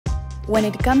When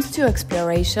it comes to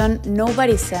exploration,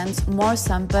 nobody sends more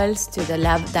samples to the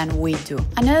lab than we do.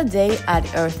 Another day at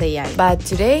Earth AI, but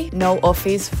today, no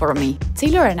office for me.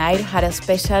 Taylor and I had a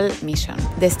special mission.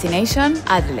 Destination,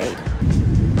 Adelaide.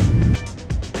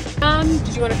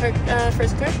 Did you want to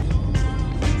first cook?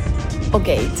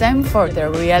 Okay, time for the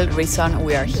real reason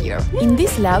we are here. In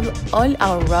this lab, all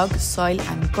our rock, soil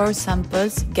and core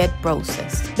samples get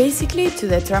processed, basically to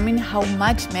determine how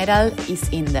much metal is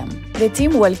in them. The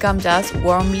team welcomed us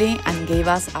warmly and gave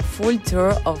us a full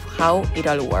tour of how it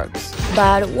all works.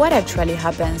 But what actually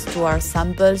happens to our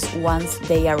samples once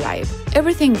they arrive?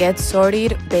 Everything gets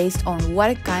sorted based on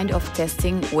what kind of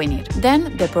testing we need.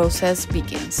 Then the process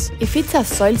begins. If it's a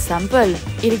soil sample,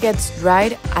 it gets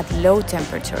dried at low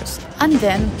temperatures and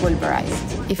then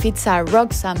pulverized. If it's a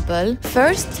rock sample,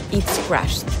 first it's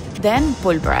crushed, then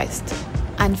pulverized.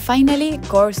 And finally,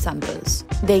 core samples.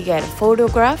 They get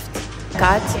photographed,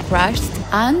 cut, crushed,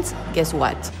 and guess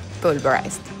what?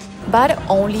 Pulverized. But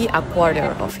only a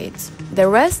quarter of it. The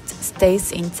rest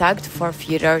stays intact for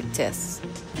future tests.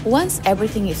 Once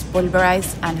everything is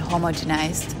pulverized and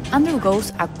homogenized,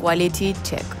 undergoes a quality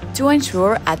check to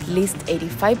ensure at least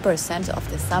 85% of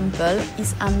the sample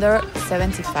is under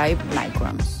 75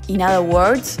 microns. In other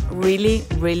words, really,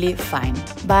 really fine.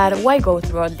 But why go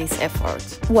through all this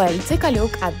effort? Well, take a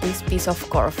look at this piece of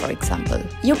core, for example.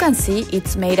 You can see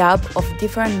it's made up of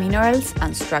different minerals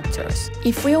and structures.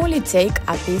 If we only take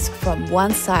a piece from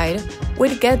one side,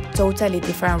 we'd get totally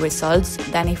different results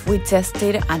than if we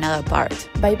tested another part.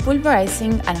 By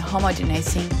pulverizing and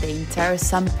homogenizing the entire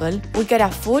sample, we get a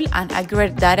full and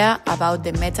accurate data about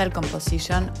the metal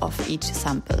composition of each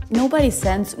sample. Nobody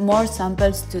sends more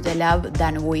samples to the lab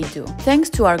than we do. Thanks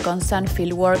to our constant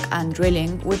fieldwork and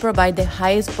drilling, we provide the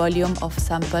highest volume of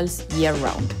samples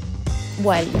year-round.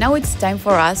 Well, now it's time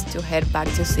for us to head back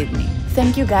to Sydney.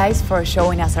 Thank you guys for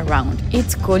showing us around.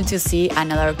 It's cool to see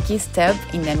another key step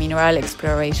in the mineral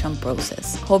exploration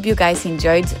process. Hope you guys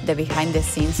enjoyed the behind the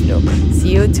scenes look.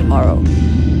 See you tomorrow.